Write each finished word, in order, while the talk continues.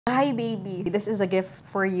Hi baby, this is a gift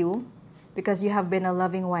for you because you have been a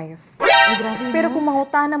loving wife. Ay, grabe, pero kung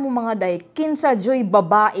mangutana mo mga day, kinsa joy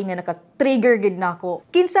babae nga naka-trigger gid nako.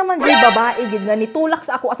 Kinsa man joy babae gid nga nitulak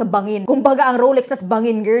sa ako as a bangin. Kumbaga ang Rolex tas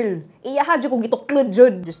bangin girl. Iyaha jud kung gituklod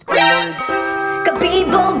jud. Just ko Lord.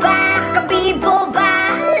 Kabibo ba,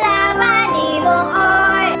 laban mo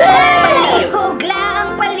oy. Palihog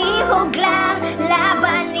lang, laban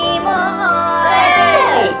mo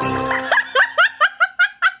oy.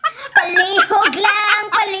 Palihog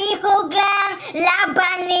lang,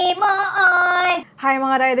 laban mo oy. Hi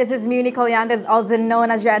mga day, this is Meunnie Cullantes, also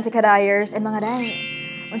known as your anti-kadayers. And mga day,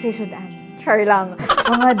 unsay sudan? Char lang.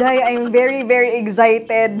 Mga day, I'm very, very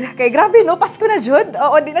excited. Kay grabe no, Pasko na jud.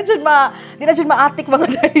 Oo, di na jud maatik mga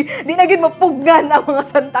day. Di na gid mapugnan ang mga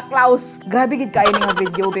Santa Claus. Grabe gid kaayo nga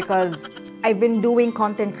video because I've been doing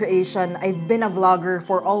content creation. I've been a vlogger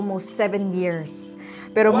for almost 7 years.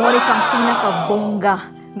 Pero mo ni siyang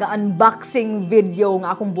pinakabongga nga unboxing video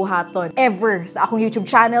nga akong buhaton ever sa akong YouTube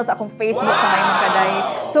channel, sa akong Facebook, sa mga kaday.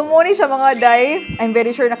 So mo ni siya mga day. I'm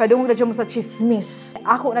very sure nakadungog na dyan mo sa chismis.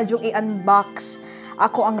 Ako na dyan i-unbox.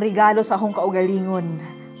 Ako ang regalo sa akong kaugalingon.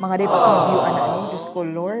 Mga day, pag-review ano, Diyos ko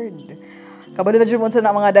Lord. Kabalo na dyan mo sa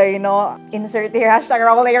mga day, no? Insert here, hashtag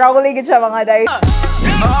rolling gid siya mga day.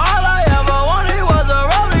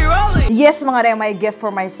 Yes, mga day, my gift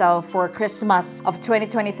for myself for Christmas of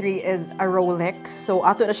 2023 is a Rolex. So,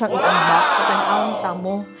 ato na siyang i-unbox. Katang-aon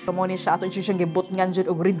tamo. Kamo ni siya, ato siyang gibutngan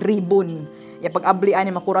dyan og red ribbon. Pag-ablian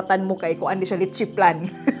ni makuratan mo kay kuan di siya litchi plan.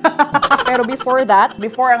 Pero before that,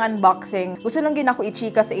 before ang unboxing, gusto lang gin ako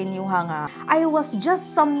i-chika sa inyo nga. I was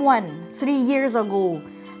just someone 3 years ago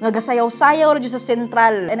nga gasayaw-sayaw ra sa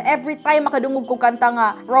Central. And every time makadungog ko kanta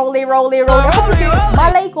nga, rolly.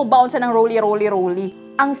 Malay ko baon sa ng rolly.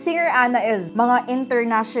 Ang singer ana is mga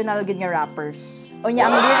international gid nga rappers. Unya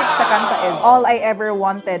ang lyrics sa kanta is all I ever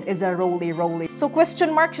wanted is a rolly. So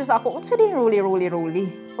question mark siya sa ako, unsa din rolly.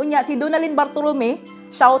 Unya si Donalyn Bartolome,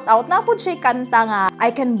 shout out na pud siya kanta nga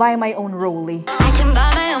I can buy my own rolly.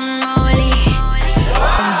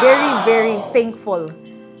 I'm very, very thankful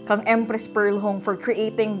kang Empress Pearl Hong for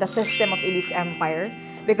creating the system of Elite's Empire.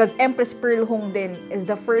 Because Empress Pearl Hong din is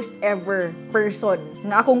the first ever person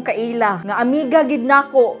nga akong kaila, nga amiga gid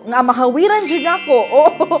nako, nga mahawiran jud nako,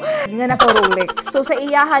 nga naka-Rolex. So sa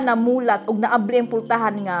iyahan na mulat og naabli ang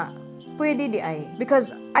pultahan nga, pwede di ay.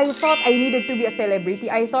 Because I thought I needed to be a celebrity.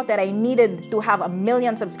 I thought that I needed to have 1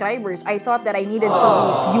 million subscribers. I thought that I needed to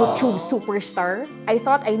be YouTube superstar. I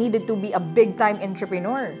thought I needed to be a big-time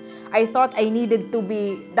entrepreneur. I thought I needed to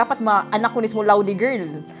be, dapat anak ko nismo Laudy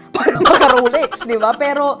girl. Para maka-Rolex, di ba?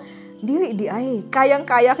 Pero, dili di ay.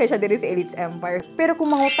 Kayang-kaya kaya siya diri sa Elite's Empire. Pero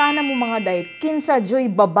kung mangutana mo mga day, kinsa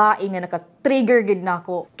joy babae nga naka-trigger gid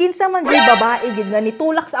nako. Kinsa man joy babae gid nga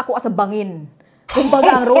nitulak sa ako as a bangin.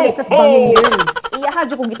 Kumbaga ang Rolex tas bangin girl. Iyaha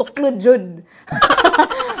jud kung gituklod jud.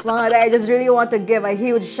 Mga day, I just really want to give a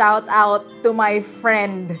huge shout out to my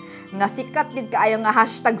friend nga sikat gid kaayo nga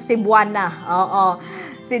hashtag Cebuana. Oo.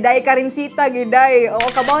 Si Day Karinsita, giday. Oo,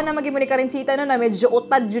 kabaw na maging mo ni Karinsita no na medyo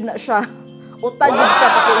utad jud na siya. Utad jud siya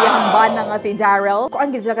pati iyang bana nga si Jarrell.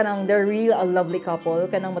 Kuan gid sila kanang the real a lovely couple,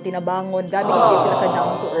 kanang matinabangon, grabe gid sila ka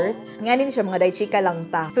down to earth. Nganin siya mga day chika lang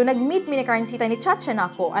ta. So nag-meet mi ni Karinsita, ni chat siya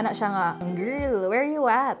nako. Ana siya nga, "Girl, where you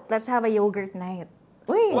at? Let's have a yogurt night."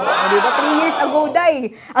 Uy, di ba 3 years ago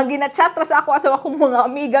day, ang gina-chat ra sa ako asa akong mga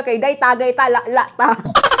amiga kay day tagay ta la ta.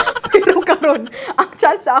 Pero karon, ang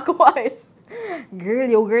chat sa ako is, "Girl,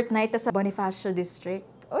 yogurt night sa Bonifacio District."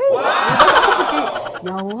 Uy,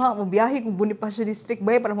 yawa, mabiyahe kung Bonifacio District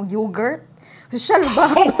ba para mag-yogurt? Social ba?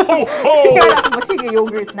 Kaya na ako sige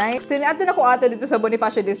yogurt night. So, niadto na ko ato dito sa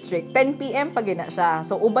Bonifacio District. 10 PM pag gina siya.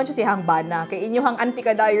 So, uban siya si Hang Bana. Kay inyo hang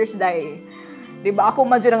anti-kadayers day. Diba? Ako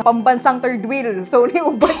man dyan ang pambansang third wheel. So,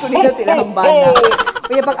 niuban ko nila sila Hang Bana.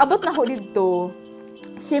 Kaya pag abot na ko dito,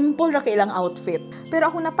 simple ra kay ilang outfit. Pero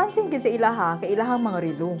ako napansin kay sa ilaha, kay ilahang mga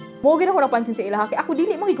relo. Mo gid ako napansin sa ilaha kay ako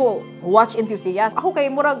dili mo ko watch enthusiast. Ako kay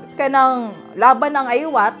murag kanang laban ng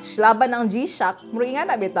iWatch, laban ng G-Shock, murag nga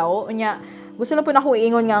na bitaw. Unya, gusto na po na ako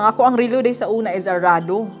iingon nga ako ang relo day sa una is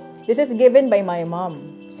Arado. This is given by my mom.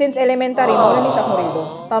 Since elementary, muna ni siya akong relo.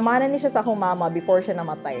 Tamanan ni siya sa akong mama before siya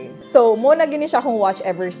namatay. So, muna gini siya akong watch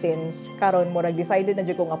ever since. Karon mo decided na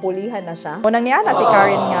dyan ko nga pulihan na siya. Unang niya na si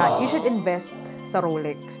Karen nga, you should invest sa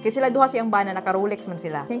Rolex. Kasi sila duha siyang bana, naka-Rolex man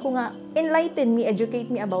sila. Tingin ko nga, enlighten me, educate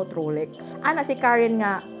me about Rolex. Ana si Karen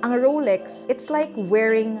nga, ang Rolex, it's like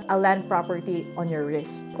wearing a land property on your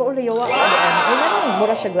wrist. Kung ulayawa ka doon, ay naman,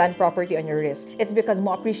 mura siya land property on your wrist. It's because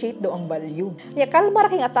mo appreciate do ang value. Niya, kalma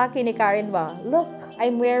raking atake ni Karen ba? Look,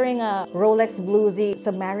 I'm wearing a Rolex Bluesy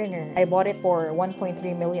Submariner. I bought it for 1.3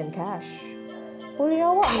 million cash.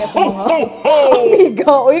 Kuliyawa, may po mga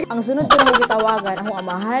amiga. Uy, ang sunod ko na gitawagan, akong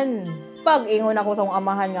amahan. Pag ingon ako sa akong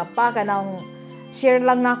amahan nga pa, kanang share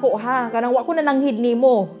lang nako ha. Kanang wa ko na nanghid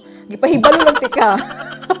nimo. Gipahibalo lang tika.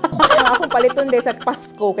 Ang akong paliton day sa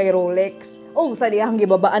Pasko kay Rolex. Oh, sa dihang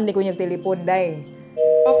gibabaan ni ko yung telepon day.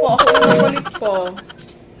 Opo, ako yung makulit po.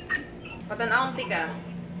 Patanaong tika.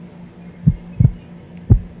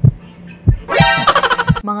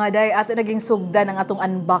 Mga day, ato naging sugdan ang atong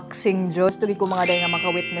unboxing, Diyos. Tugi ko mga day nga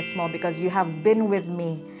maka-witness mo because you have been with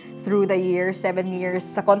me through the years, 7 years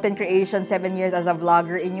sa content creation, 7 years as a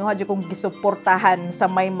vlogger. Inyo hadyo kong gisuportahan sa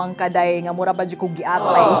may mangkaday nga mura ba dyo kong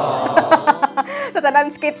giatay. Sa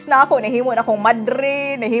tanan skits na ako, nahimo na akong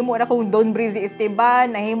Madre, nahimo na akong Don Breezy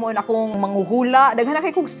Esteban, nahimo na akong manghuhula. Daghan na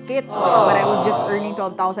kay kong skits. But I was just earning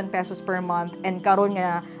 12,000 pesos per month. And karon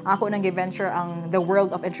nga, ako nang gi-venture ang the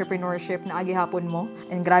world of entrepreneurship na agihapon mo.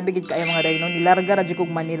 And grabe gid kayo mga day, no? Nilarga ra jud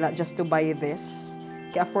kog Manila just to buy this.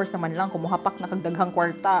 Kaya of course naman lang, kumuhapak na kagdaghang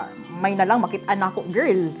kwarta, may na lang makita na ako,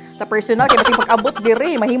 girl. Sa personal, kaya masing pag-abot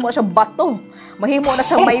diri, mahimo na siya bato. Mahimo na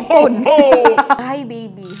siya maypon. Hi,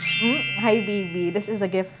 baby. Hi, baby. This is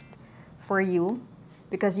a gift for you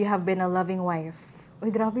because you have been a loving wife.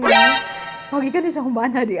 Uy, grabe mo. Sagi ka din sa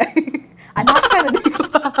kumbana di ay. Anak ka na di ko.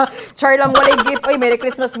 Char lang, walay gift. Uy, Merry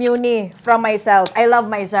Christmas, Meunnie. From myself. I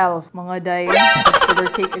love myself. Mga day, just to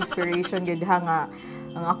take inspiration, gid nga.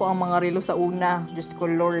 Ang ako ang mga relo sa una, just ko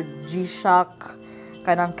Lord, G-Shock,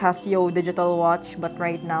 kanang Casio digital watch, but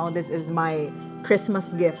right now, this is my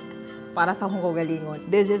Christmas gift para sa akong kagalingon.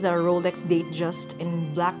 This is a Rolex Datejust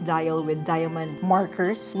in black dial with diamond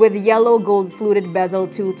markers with yellow gold fluted bezel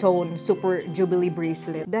two-tone Super Jubilee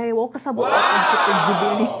bracelet. Dahil wow kasabot ang Super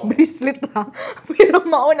Jubilee bracelet ha. Pero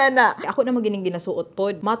mauna na. Ako na magining ginasuot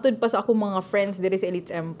pod. Matud pa sa akong mga friends diri sa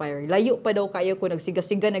Elite Empire. Layo pa daw kayo ko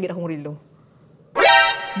nagsiga-siga na gid akong relo.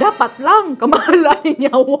 Dapat lang, kamahalan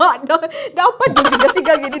niya, dapat yung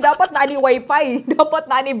siga-siga, gini, dapat na ni wifi, dapat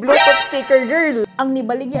na ni bluetooth speaker, girl. Ang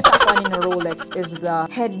nibaligya sa ako ni na Rolex is the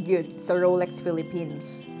head good sa Rolex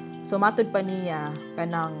Philippines. So matod pa niya,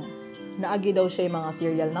 kanang naagi daw siya yung mga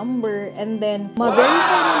serial number, and then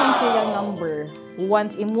ma-verify niya yung serial number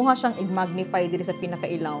once imuha siyang i-magnify diri sa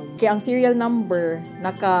pinakailaw. Kaya ang serial number,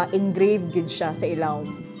 naka-engrave good siya sa ilaw.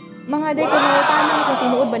 Mga day ko tanang kung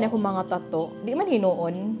tinuod ba niya akong mga tato. Di man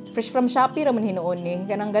hinuon. Fresh from Shopee raman hinuon ni.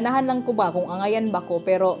 Kanang ganahan lang ko ba kung angayan ba ko.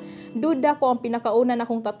 Pero duda ko ang pinakauna na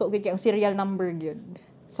akong tato kaya ang serial number yun.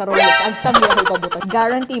 Sa Rolex. Agtang nila ko ipabutan.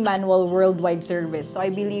 Guarantee manual worldwide service. So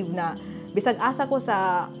I believe na bisag asa ko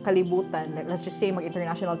sa kalibutan, let's just say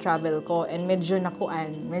mag-international travel ko and medyo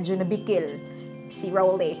nakuan, medyo nabikil si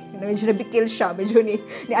Rolex. Medyo nabikil siya, medyo ni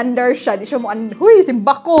under siya. Di siya mo, huy,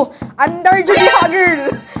 simba ko! Under dyan niya, girl!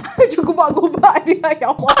 Medyo guba-guba niya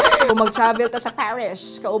yawa. Kung mag-travel ta sa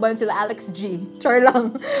Paris, kauban sila Alex G. Char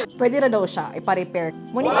lang. Pwede na daw siya, ipa-repair.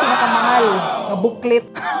 Ngunit pinakamahal na booklet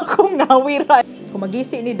kung nawiran. Kung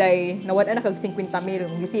magisi ni Day, nawala na kag 50 mil,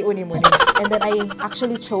 gisiun ni mo ni. And then I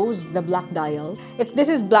actually chose the black dial. If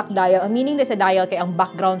this is black dial, meaning this a dial kay ang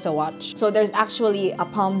background sa watch. So there's actually a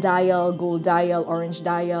palm dial, gold dial, orange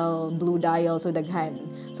dial, blue dial, so daghan.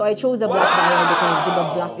 So I chose the black dial because diba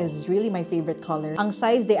black is really my favorite color. Ang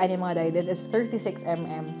size day ani mga day, this is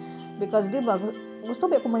 36mm. Because diba, gusto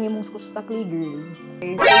ba ako mahimong skustakli, girl?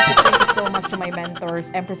 Thank you so much to my mentors,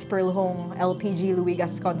 Empress Pearl Hong, LPG Louis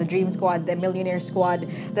Gascon, the Dream Squad, the Millionaire Squad,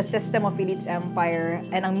 the System of Elite Empire,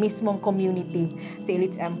 and ang mismong community sa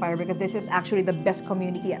Elite Empire because this is actually the best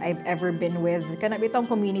community I've ever been with. Kana bitong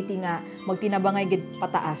community nga magtinabangay gid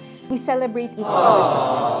pataas. We celebrate each other's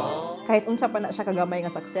success. Kahit unsa pa na siya kagamay nga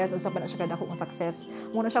success, unsa pa na siya kadako nga success,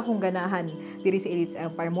 muna siya kung ganahan diri sa Elite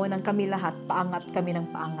Empire mo nang kami lahat paangat kami ng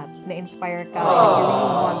paangat. Na-inspire ka if you really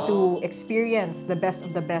want to experience the best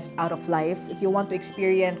of the best out of life. If you want to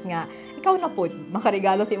experience nga ikaw na pod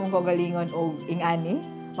makaregalo sa imong kaugalingon og ingani,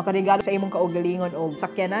 makaregalo sa imong kaugalingon og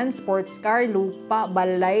sakyanan, sports car, lupa,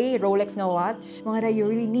 balay, Rolex nga watch. Mga day you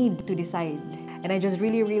really need to decide. And I just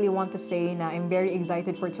really want to say na I'm very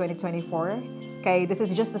excited for 2024. Kay this is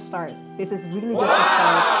just the start. This is really just the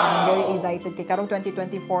start. And I'm very excited kay karong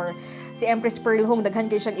 2024 si Empress Pearl Hong daghan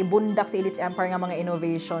kay siyang ibundak sa Elite Empire nga mga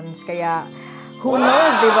innovations. Kaya who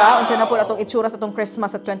knows, di ba? Unsa na po atong itsura sa atong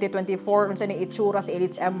Christmas sa 2024, unsa ni itsura sa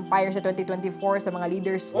Elite Empire sa 2024 sa mga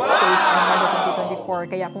leaders sa Elite Empire sa 2024.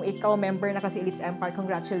 Kaya kung ikaw member na ka sa Elite Empire,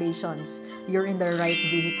 congratulations. You're in the right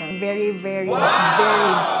vehicle. Very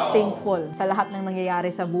thankful sa lahat ng nangyayari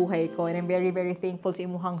sa buhay ko and I'm very thankful sa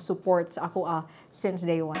imuhang support sa ako since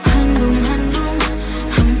day one.